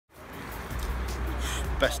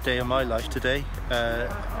best day of my life today.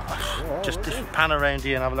 Just pan around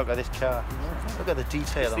here and have a look at this car. Look at the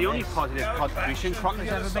detail. It's the only positive contribution Crocker's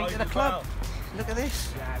ever made to the club. Look at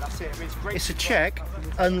this. Yeah, that's it. It's great. It's a check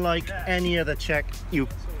unlike any other check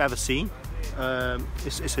you've ever seen.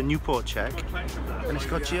 It's a Newport check, and it's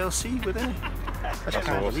got GLC within it. That's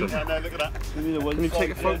awesome. Yeah, no, look at that. Can you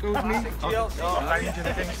take a photo of me? Lounging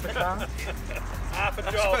against the car. Half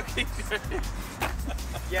a job.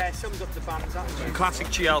 Yeah, it sums up the band's attitude. Classic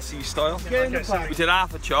GLC style. We did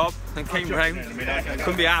half a job and came round.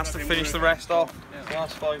 Couldn't be asked to finish the rest off.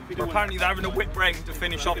 That's fine. But apparently they're having a whip round to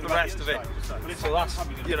finish off the rest of it. So that's,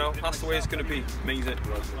 you know, that's the way it's going to be. Amazing.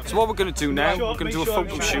 So what we're going to do now, we're going to do a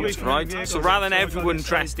photo shoot, right? So rather than everyone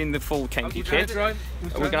dressed in the full County kit, we're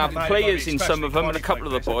going to have the players in some of them and a couple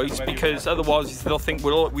of the boys, because otherwise they'll think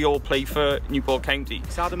we all play for Newport County.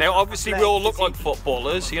 Now obviously we all look like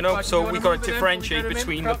footballers, you know, so we've got to differentiate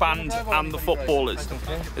between the band and the footballers.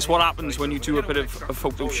 It's what happens when you do a bit of a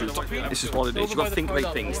photo shoot. This is what it is. You've got to think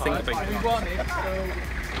about things, think about things.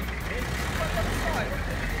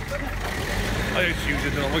 I just use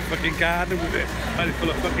it on my fucking garden with it. And it's full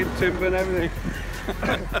of fucking timber and everything.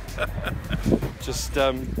 Just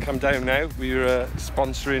come down now. We're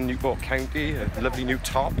sponsoring Newport County, a lovely new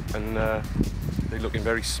top, and they're looking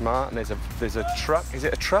very smart. And there's a truck. Is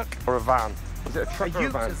it a truck or a van? Is it a truck or a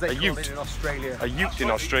van? A ute in Australia. A ute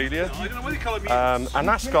in Australia. And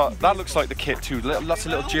that looks like the kit too. Lots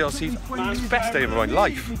of little GLCs. It's the best day of my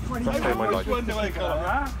life. Best day of my life.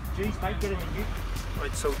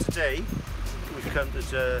 Right, so today we've come to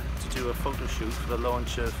do a photo shoot for the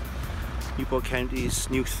launch of Newport County's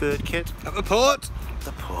new third kit. At the port!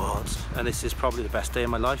 The port. And this is probably the best day of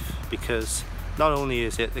my life, because not only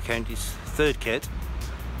is it the county's third kit,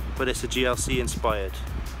 but it's a GLC inspired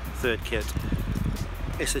third kit.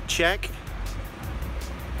 It's a check.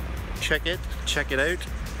 Check it out.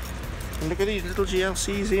 And look at these little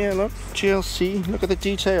GLCs here, look. GLC, look at the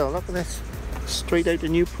detail, look at this. Straight out to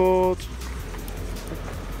Newport.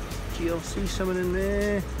 GLC, someone in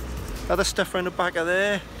there. Other stuff around the back of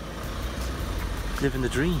there. Living the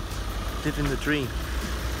dream. Living the dream.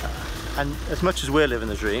 And as much as we're living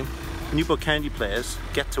the dream, Newport County players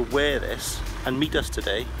get to wear this and meet us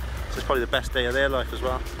today. So it's probably the best day of their life as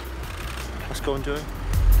well. Let's go and do it.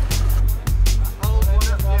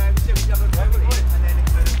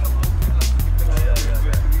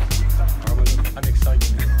 I'm excited.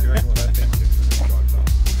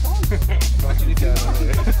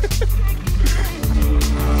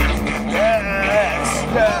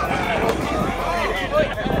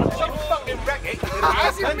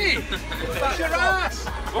 As in me! Fuck your ass!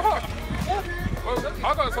 What? Well,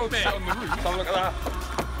 I got so shit on the roof, so look at that.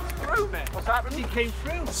 What's happened? He came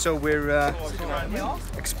through. So we're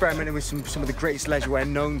experimenting with some of the greatest leisure wear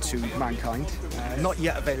known to mankind. Not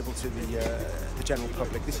yet available to the general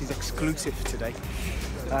public. This is exclusive today.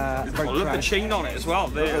 Look at the chain on it as well.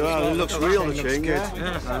 It looks real, the chain, yeah.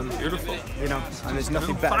 Beautiful. You know, and there's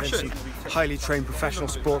nothing better than some highly trained professional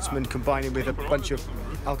sportsmen combining with a bunch of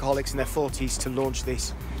alcoholics in their 40s to launch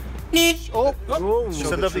this. It's a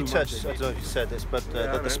lovely touch. I don't know if you said this, but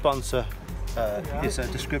the sponsor is a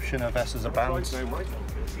description of us as a band.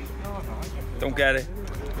 Don't get it.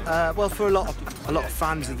 Well, for a lot of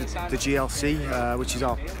fans of the GLC, which is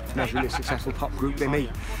our measurably successful pop group, they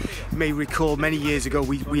may recall many years ago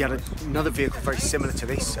we had another vehicle very similar to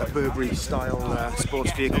this, a Burberry style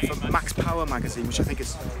sports vehicle from Max Power magazine, which I think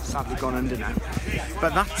has sadly gone under now.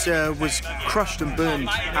 But that was crushed and burned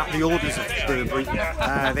at the orders of Burberry.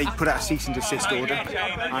 They put out a cease and desist order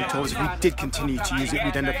and told us if we did continue to use it,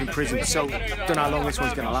 we'd end up in prison. So, don't know how long this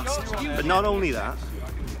one's going to last. But not only that.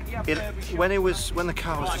 When the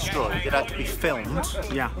car was destroyed, it had to be filmed.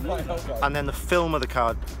 Yeah. And then the film of the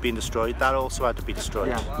car being destroyed, that also had to be destroyed.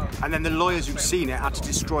 Yeah. And then the lawyers who'd seen it had to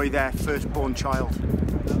destroy their firstborn child.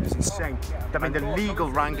 It was insane. I mean, the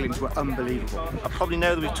legal wranglings were unbelievable. Probably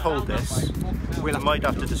now that we've told this, we might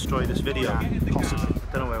have to destroy this video. Yeah, possibly.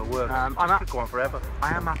 Don't know where it works. I'm could go on forever.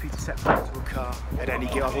 I am happy to set fire to a car at any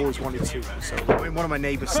gig. I've always wanted to. So, I mean, one of my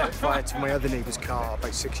neighbours set fire to my other neighbour's car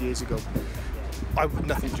about 6 years ago. I would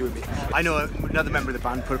nothing to do with me. I know another member of the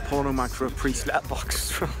band put a porno mag for a priest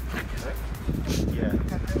letterbox. Yeah.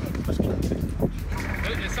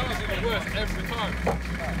 It sounds even worse every time.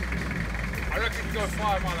 I reckon if you go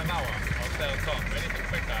 5 miles an hour, I'll stay on top. Anything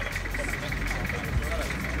quick now.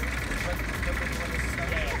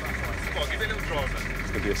 Come on, give me a little drive then.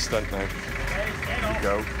 It's going to be a stunt now. Here we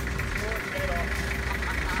go.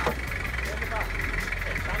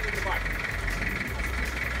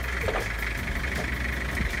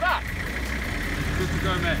 Good to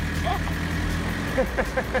go, mate.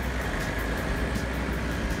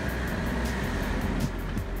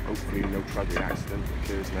 hopefully no tragic accident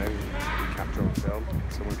occurs now. We capture on film.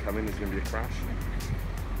 Someone coming, there's going to be a crash.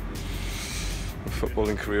 A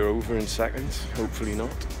footballing career over in seconds. Hopefully not.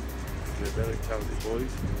 They're very talented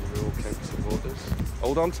boys. We're all County supporters.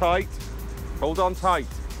 Hold on tight. Hold on tight.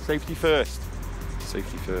 Safety first.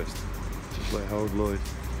 Safety first. Just like Harold Lloyd.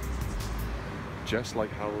 Just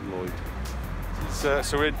like Harold Lloyd. So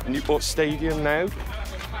we're at Newport Stadium now.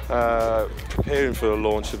 Preparing for the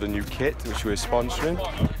launch of the new kit, which we're sponsoring.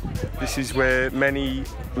 This is where many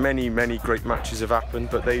great matches have happened,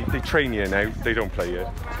 but they train here now, they don't play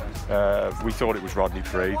here. We thought it was Rodney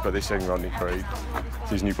Parade, but this ain't Rodney Parade.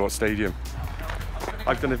 This is Newport Stadium.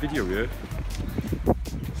 I've done a video here.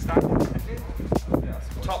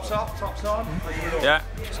 Tops off, tops on. Yeah,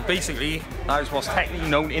 so basically that is what's technically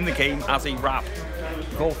known in the game as a wrap.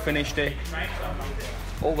 We've all finished it.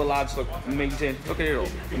 All the lads look amazing. Look at it all,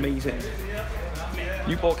 amazing.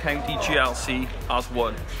 Newport County GLC as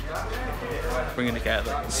one. Bringing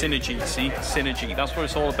together. Synergy, see? Synergy. That's what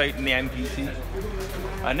it's all about in the NPT.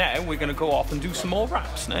 And now we're going to go off and do some more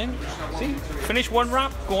wraps now. See? Finish one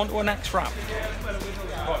wrap, go on to a next wrap.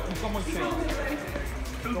 Right, who's got my chain?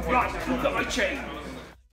 Right, who's got my chain?